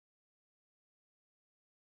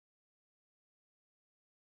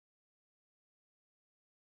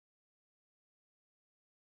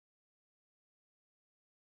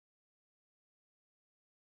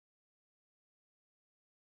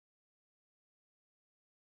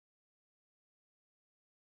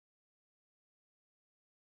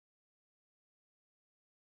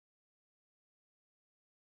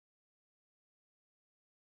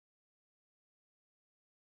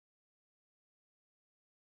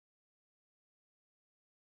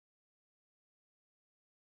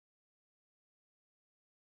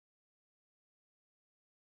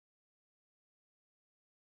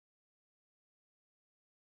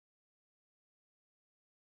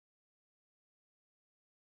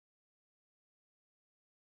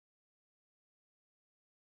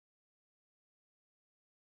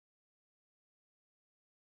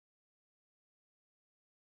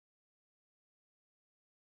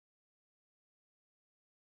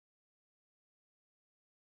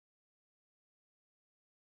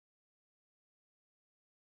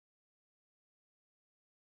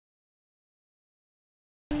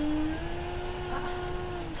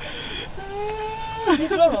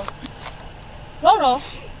Miss Roro. Roro.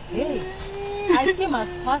 Hey, I came as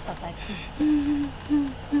fast as I could.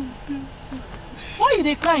 Why you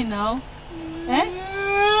dey cry now? Eh?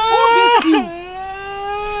 Who beat you?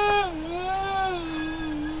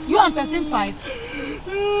 You and person fight?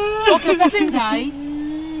 Okay, person die?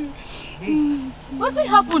 Hey, what's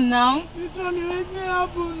happen now? You tell me what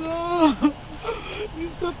happened now.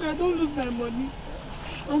 Miss Coco, I don't lose my money.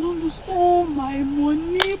 I don't lose all my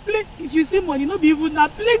money. If you say money, not be even now.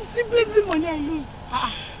 Plenty money I lose.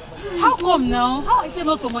 How come now? How if you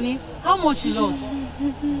lost your money? How much you lost?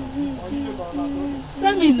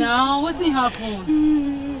 Tell me now, what happened?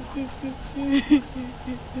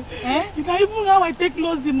 Eh? You can even how I take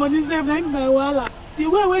lost the money save like my wahala. The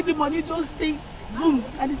way where the money just take boom,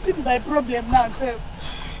 and it's my problem now, sir.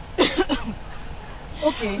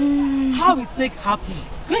 Okay, how it take happen?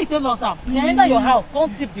 When you tell us how, you enter your house,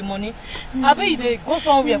 don't tip the money. I bet they go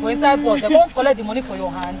somewhere for inside box, they won't collect the money for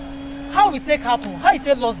your hand. How it take happen? How you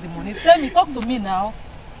take lost the money? Tell me, talk to me now.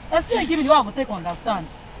 Explain, give me the way I will take understand.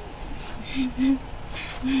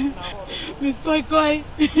 Miss Koi, the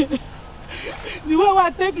way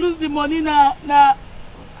I take lose the money na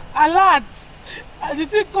alert. The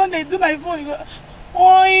thing come they do my phone, you go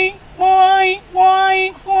oi.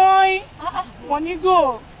 Money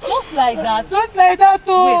go. Just like that. Just like that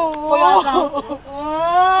too. Wait, for your account.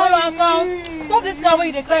 For your account. Stop this guy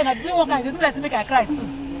when you cry. I didn't want to do this make I cry too.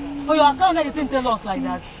 For your account, that you didn't tell us like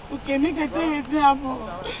that. Okay, make I tell you what happen.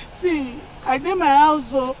 See, I did my house,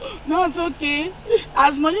 so no, it's okay.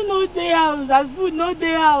 As money no day house, as food no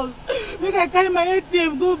day house. Make I carry my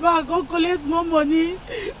ATM, go back, go collect more money.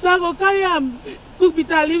 So I go carry cook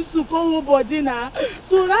bitter leaf soup, come home for dinner.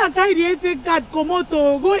 So now I carry the ATM card, come out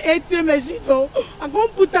to go ATM machine. I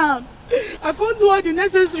can't put them. I can't do all the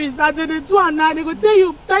necessaries that they do, and now they go tell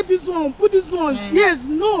you type this one, put this one. Yes,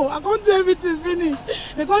 no, I can't do everything finish.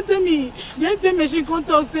 They can't tell me the ATM machine can't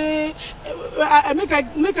tell say make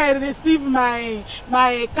I receive my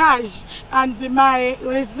cash and my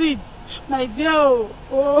receipts. My dear,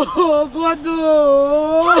 oh God,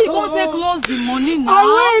 oh. How you gonna take close the money now?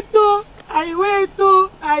 I wait.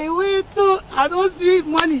 I don't see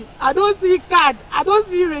money. I don't see card. I don't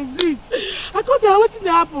see receipt. I can't say what's going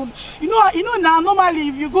to happen. You know now normally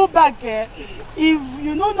if you go back if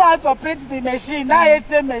you don't know how to operate the machine, that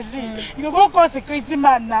ATM machine, you go call security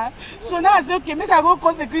man now. So now I say okay, make I go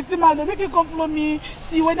call security man. Make him come follow me,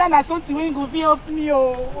 see whether there's something when go help me.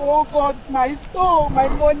 Oh God, my store, my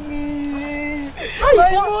money.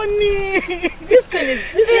 This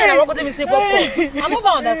thing I want to say, I never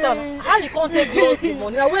understand. How you can't take lost the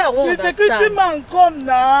money? Now where I won't understand. The security man come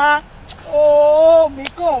now. Oh, me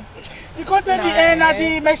come. He can't tell me that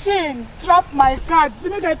the machine trap my card. See,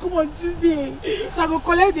 make I come on Tuesday. So I go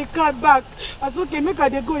collect the card back. I said, okay, make I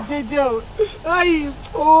go JJ.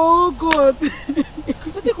 Oh God.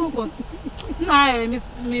 What you come cause? Nah,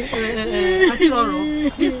 Miss Auntie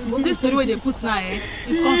Roro, this story where they put now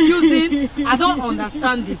is confusing. I don't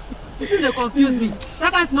understand it. It is they confuse me.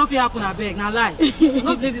 That can't not happen. I beg. Now lie.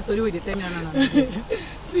 Don't believe this story where they tell me. No.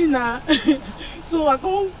 See now. So I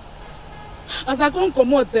come. As I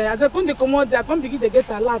come out, as I come I come begin they get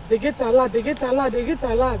alert. And they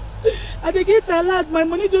get alert. My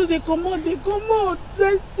money just they come out.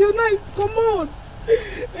 Still nice come out. No,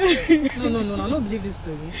 I don't believe this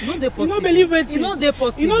story. No, they possible. You don't believe it. You know they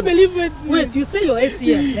possible. You don't believe it. Wait, you say your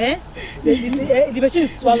ATM, the machine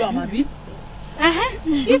swallow Amabi.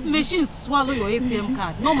 If machine swallow your ATM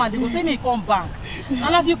card, normally they will tell me come back.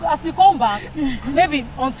 And as you come back, maybe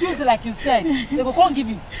on Tuesday, like you said, they will come give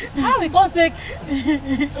you. How we can't take?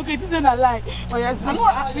 Okay, this isn't a lie. Oh yeah,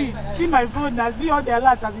 see my phone now. See all the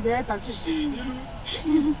alerts as they enter.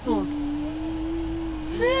 Jesus.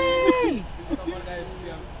 Hey.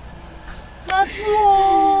 That's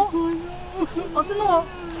no. Also no.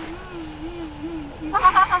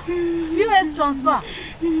 US transfer.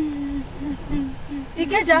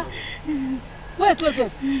 Ikeja. Wait.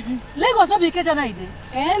 Lagos not be Ikeja now.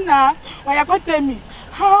 Nah. Why you can't tell me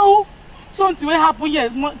how something will happen here?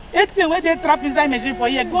 ATM where they trap inside machine for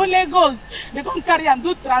here. Go Lagos. They come carry and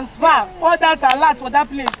do transfer. All that alert for that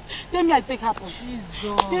place. Tell me I take happen.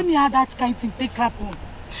 Jesus. Tell me how that kind of thing take happen.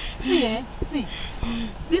 See,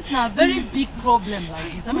 this now very big problem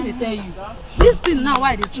like this. I mean, they tell you. This thing now,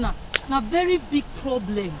 why this now? Now very big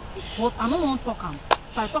problem. But I don't want to talk.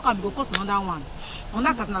 If I talk, I'm going to cause another one.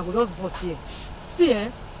 Another person I go just bust here. See,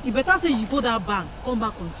 you better say you go that bank, come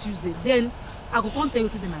back on Tuesday. Then I go come tell you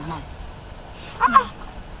to in my mouth.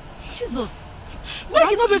 Jesus.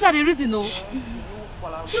 Make it no better the reason, no.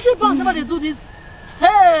 Tuesday bank never they do this.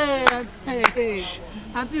 Hey,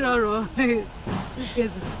 Auntie Roro. this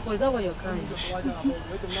case is. Oh, is that why you're crying?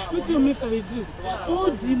 What you make I do?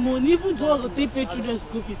 All the money, even though I go take pay children's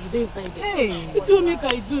school fees, they inside there. Hey. What you make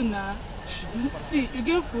I do now? See, you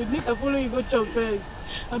get food, make I follow you go chop first.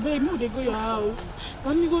 I beg me they go your house.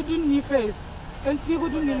 Let me go do me first. And see go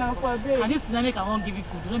do me now for a beg. And this dynamic I won't give you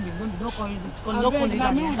food. Don't call use it. Don't call it.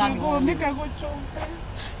 Now me they go, make I go chop first.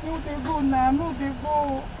 Me they go now, me they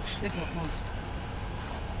go. Take your phone.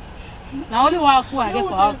 Now only one akku I get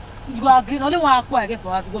for house. You go agree. Only one akku I get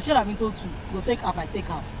for house. Go share am into two. Go take half. I take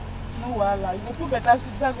half. No wahala. You go put better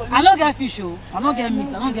shit. I don't get fish, oh. I don't get meat.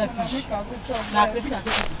 I don't get fish. Make I go chop. Now credit I take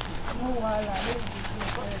it. No wahala.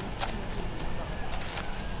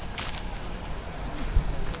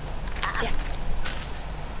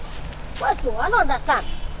 What? I don't understand.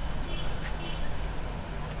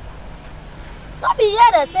 Don't be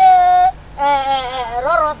here to say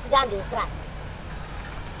Roro sit down they cry.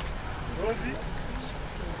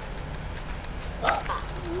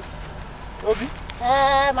 Obi?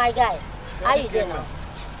 My guy, how you doing now?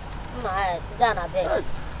 Sit down a bit.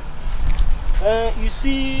 You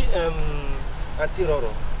see, Auntie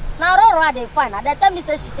Roro. Now Roro are they fine. They tell me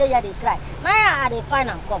say she dey here they cry. Now are they fine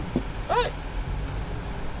and come. Hey.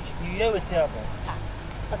 You hear what happened?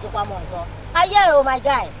 I hear, oh my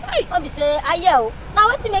guy. Don't be say I hear. Now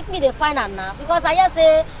what make me dey fine am now? Because I hear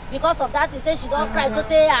say because of that he say she don't cry so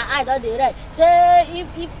they her eye don't dey red. Say if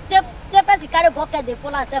say person carry bucket they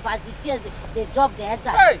fall herself as the tears they drop the enter.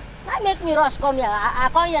 Hey. That make me rush come here. I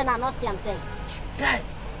come here and I not see him say. Guys,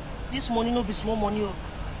 this money no be small money. Oh.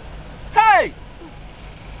 Hey!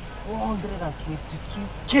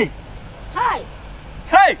 122K. Hi.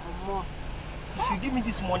 Hey! If you give me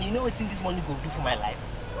this money, you know what this money go do for my life?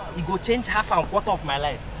 It go change half and quarter of my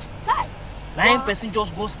life. Hi. Now one person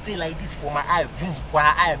just go stay like this for my eye, boom, for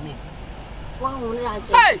her eye, I mean.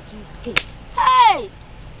 122K. Hey!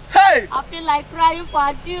 Hey! I feel like crying for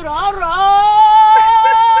Auntie Roro.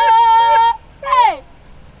 Hey!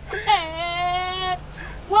 Hey!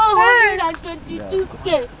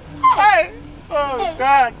 122K. Hey! Oh Hey.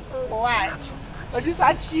 God! Why? But this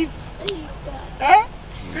are cheap. Eh?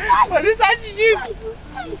 But this are cheap.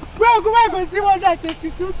 Well, go see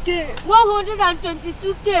 122K.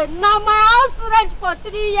 122K. Now my house rent for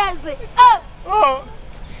 3 years. Oh!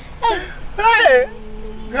 Hey!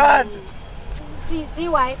 God! See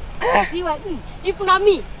why? See why? If not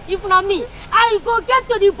me, I go get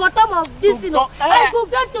to the bottom of this thing. I go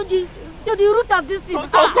get to the root of this thing.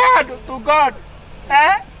 To God!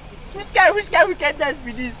 Eh? Which kind wickedness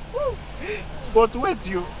be this? But wait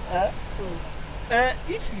you.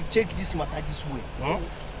 If you check this matter this way,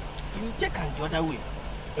 you check and the other way.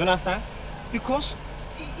 You understand? Because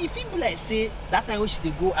if people like say that time we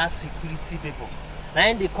should go ask security people,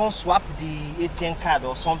 then they can't swap the ATM card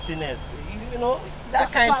or something else. You know,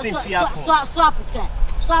 that kind of thing happen.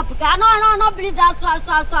 Swap. I don't believe that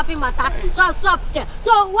swapping matter. Swap.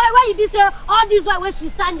 So why you be say all this way when she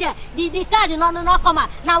stand there, the card not come out.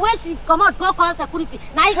 Now when she come out, go call security.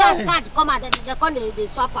 Now you can card come out, they come the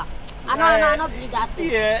swapper. I don't believe that.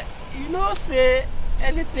 Yeah, you know, say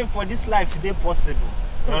anything for this life they possible.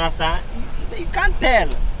 You understand? You can't tell.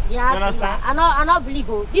 Yeah, you understand? I don't believe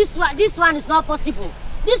this one is not possible.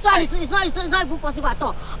 This one is not even possible at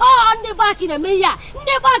all. Oh, on the back in the mayor,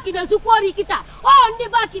 the back in the super kita. Oh, on the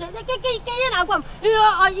back in the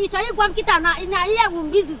you try to kita na in a year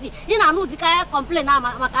when business in a new complain now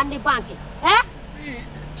the bank. Eh?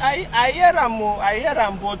 See, I hear them,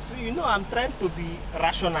 but you know I'm trying to be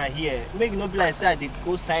rational here. Make no be like say they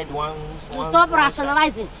go side one. Stop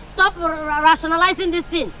rationalizing. Stop rationalizing this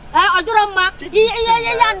thing. Eh, Oduroma.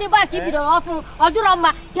 Yeah, on the back if you don't offer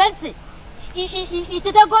Oduroma, get it. It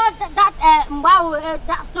go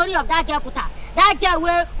that story of that girl put her. That girl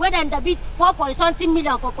where then the bid 4.something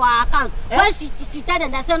million for her account. When she tell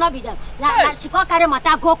them they say not be them. Now she can't carry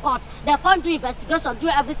matter go court. They can't do investigation, do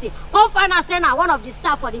everything. Come find her saying one of the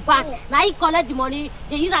staff for the bank. Now he collect the money,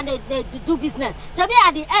 they use and they do business. So be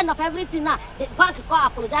at the end of everything now, the bank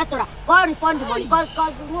can't apologize to her, can't refund the money.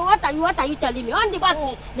 What are you telling me? On the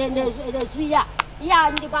bank yeah,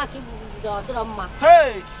 on the bank the drama.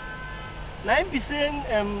 Hey! Now I'm be saying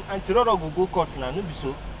Auntie Roro go court now, no be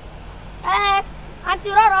so. Auntie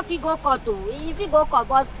Roro if you go court too. If you go court,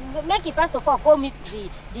 but make it first of all go meet the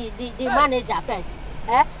manager first.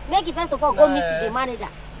 Make it first of all go meet the manager.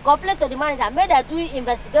 Complain to the manager, make her do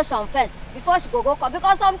investigation first before she go court.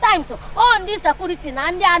 Because sometimes on this security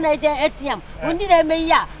and the ATM, we need a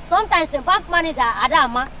mayor. Sometimes the bank manager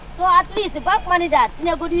Adama. So at least the bank manager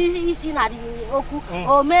tina go issue na the oku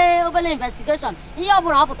or may over investigation. He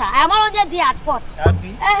open up I am on there at fault.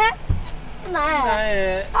 Happy?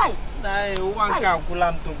 Hi. One can call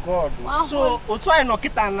am to God. So, otu I knock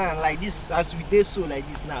it now like this, as we dey so like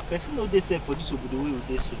this now. Person no dey safe for this obodo wey we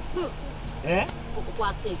dey so. Eh?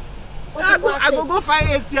 I go find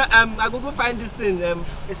ATM. I go find this thing.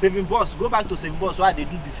 A saving boss. Go back to saving boss. What they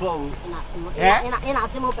do before. Yeah. In a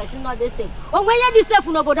small person not dey safe. Oh, when you dey safe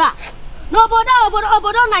no boda. No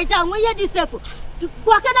boda Nigeria. When you dey safe.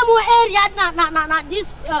 Wakana mo area na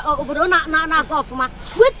this obodo na government.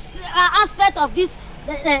 Which aspect of this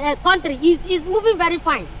country is moving very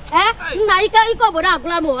fine. Eh? Na iko boda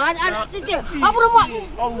glamo.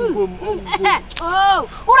 Oh,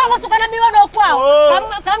 ura masukana miwa no kwa.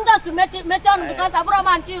 Come just to mention because abro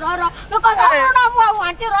manti roro. Because abro na mo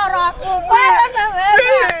manti roro.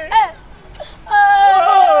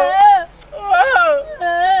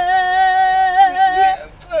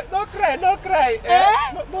 No cry.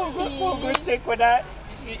 Go check for that.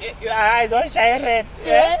 Your eye don't shine red.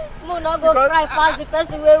 No go cry past the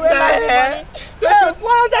person where money.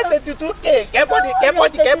 132K. Get body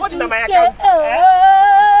na my account.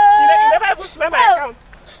 You never even smell my account.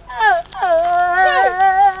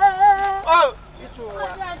 Oh, it's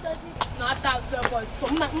not that so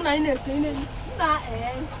some na in na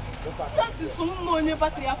this is some money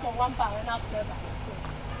battery for one power and after that.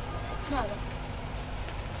 No.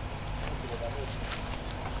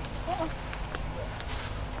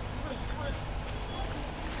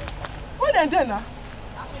 When then now?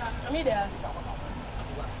 I mean they ask.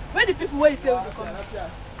 Where the people where you say will come?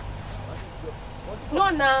 No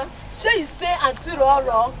now. Shey you say Auntie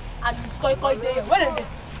Roro and the story there. Where them dey?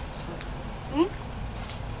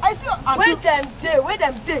 I see Auntie. Where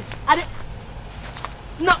them dey? Are they?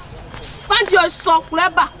 No. Stand your sock,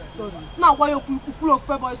 Reba. Sorry. Now why you pull off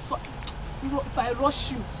boy so? If I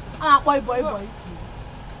rush you, boy.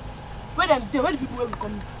 Where them dey? Where the people where we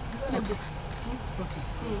come? Where them dey? Okay.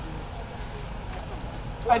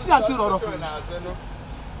 I see Auntie Roro for you.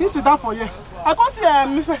 He sit down for you. I can't see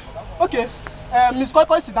Miss. Okay. Miss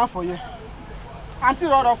Koi sit down for you. Auntie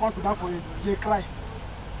Roro come sit down for you. They cry.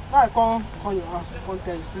 Now I come your house. Come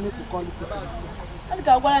tell you. You need to call the city. I think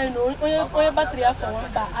I want to know. Only battery for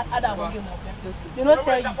one bar. Other one game of them. They don't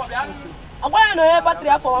tell you. I want to know only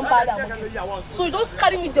battery for one bar. So you just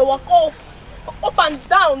carry me the walk up and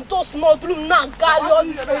down. Just not room now. All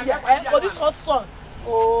this area for this hot sun.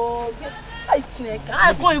 Oh. I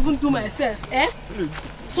can't even do myself, eh?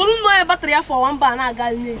 So you know a battery for one bar and I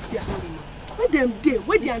got in here. Where them dey?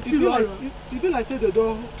 Where the Auntie Roro? Even I say they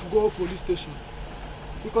don't go police station.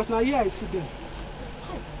 Because now here I see them.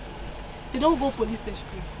 They don't go police station.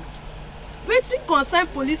 Wetin concern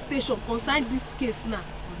police station concern this case now.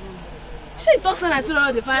 She talks say Auntie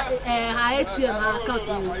Roro dey find her ATM, her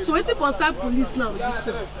account. So wetin concern police now with this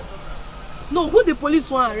thing? No, who the police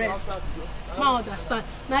want arrest? I understand.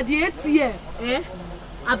 Now the ATM,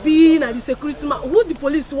 abi na the security man. Who the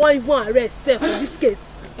police want even arrest for this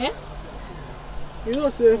case? You know,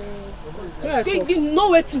 say. No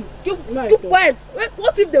waiting. Keep quiet.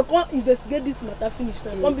 What if they can't investigate this matter finish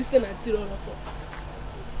now? Can't be saying Auntie Roro fault.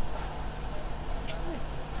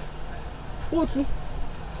 What?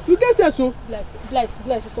 You get sense so? Bless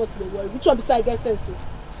sort the worry. Which one beside get sense so?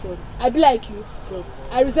 Sorry. I be like you. Sorry.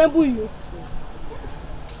 I resemble you.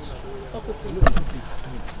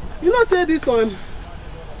 You know, say this one,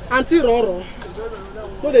 Auntie Roro,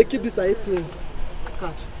 no, they keep this ATM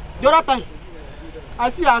card. The other time, I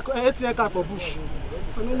see her ATM card for bush.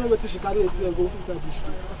 I don't know where she carry ATM go inside bush.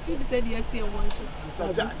 People say the ATM one shit.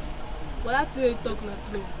 But that's where you talk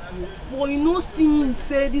like no. But you know, still mean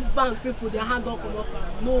say this bank people their hand don't come off.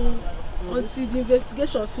 No, until the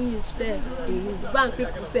investigation finish first. The bank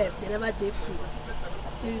people say they never dey free.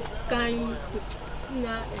 So it's kind.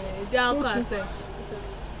 They are ourselves.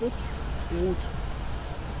 What?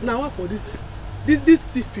 Now what for this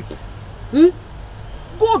thief people?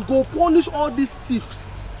 God go punish all these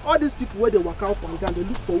thieves, all these people where they work out and down, they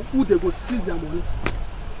look for who they go steal their money.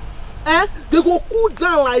 They go cool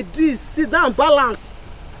down like this, sit down, balance.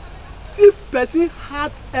 See person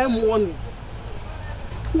had money.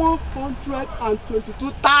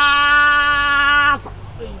 122,000.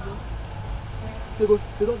 They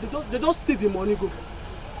don't steal the money go.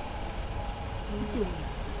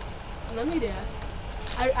 Let me ask.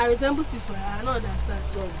 I resemble Tifa. I don't understand.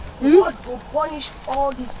 Sorry. God go punish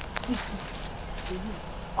all these Tifa.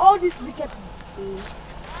 All these wicked people.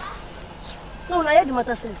 So now hear the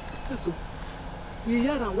matter say. Yes, so we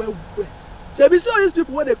hear that well. They be see all these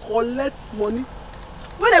people where they collect money.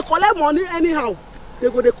 When they collect money anyhow, they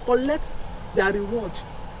collect their reward.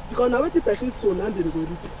 Because now what the person so now they go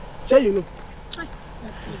reap. Sure you know.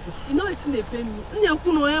 You know it's in the pay me. You know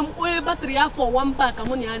battery for one pack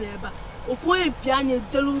money and Of way piano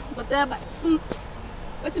jelu whatever.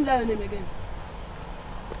 What's your name again?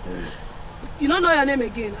 You don't know your name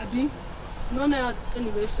again, Abi? No, no,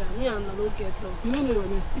 anyway, sir. Me and I don't get talk. You don't know your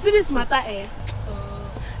name. You see this matter, eh?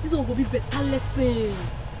 This one go be better lesson.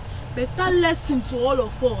 Better lesson to all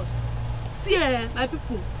of us. See, my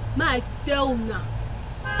people, may I tell you now.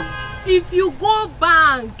 If you go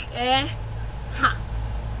bank,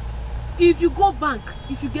 if you go bank,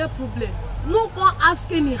 if you get problem, no go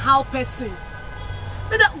ask anyhow person.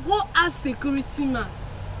 Better go ask security man.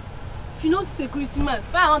 If you know security man,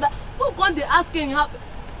 find out. No go dey ask anyhow.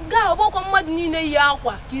 Guy, about come mad ni na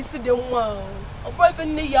yakwa kisi de nwa. Obo ife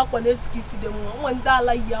ni yakwa na kisi de nwa. Nwa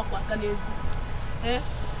ndala yakwa ka na ezi.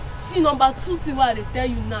 See number 2 thing what they tell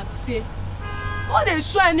you now say. Don't they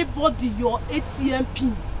show anybody your ATM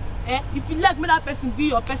pin. If you like, make that person be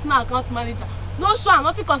your personal account manager. No show am,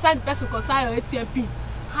 nothing concern the person concern your ATM pin.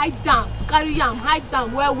 Hide down, carry am, hide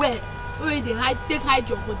down where they hide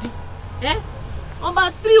your body.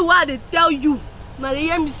 Number 3 what they tell you. Now they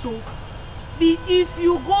hear me so. Be if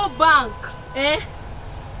you go bank,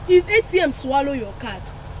 if ATM swallow your card,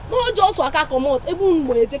 no just waka comot. Even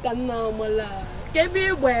when you take a normal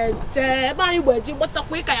kebi weje, ba weje, but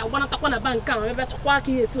talk ya wanna talk on a bank account. Maybe talk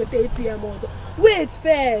with the ATM also. Wait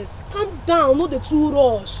first, calm down, no the too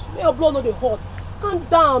rush. Make your blood no the hot. Calm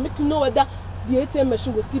down, make you know whether the ATM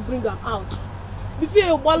machine will still bring them out. Before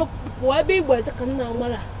you wallow, boy, be weje can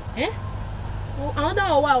normal.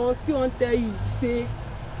 Another one I want still want tell you say,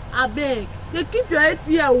 I beg, they keep your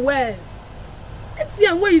ATM well.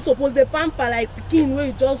 ATM where you suppose they pamper like pikin where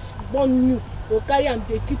you just born new. Or carry and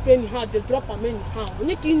they keep anyhow, they drop them anyhow. When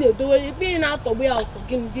you can't do it, being out of way out for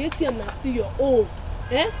getting the ATM is still your own.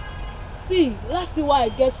 See, last thing why I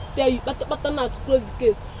get to tell you, better not to close the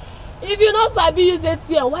case. If you not sabi use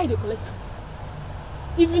ATM, why they collect them?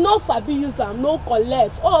 If you not sabi use them, no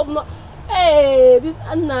collect. All of no. Hey, this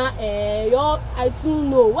Anna, I don't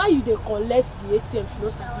know why you they collect the ATM if you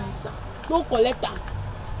not sabi use them. No collect them.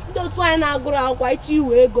 Don't try na go out quite you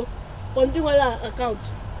way go. Continue with account.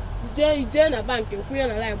 Je na bank kuya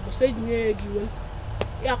na line bo say nye giwon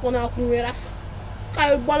ya kona kunwera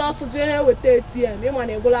ka gbalo so je with ATM e ma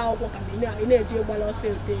na egola akwụkwọ ka ị na-eje gbalo so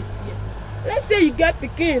with ATM. Let's say you get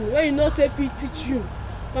pikin when you know say fit teach you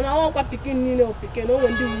kana wan kwa pikin ni na pikin no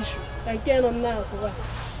when dey issue ka nke no na akwa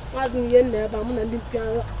madu ye na eba mu na ndi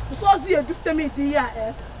pian so si e dufte me di ya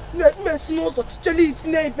me si no so ticheli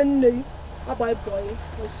itina ibe nne boy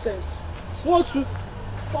no sense. What to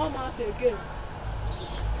come out again.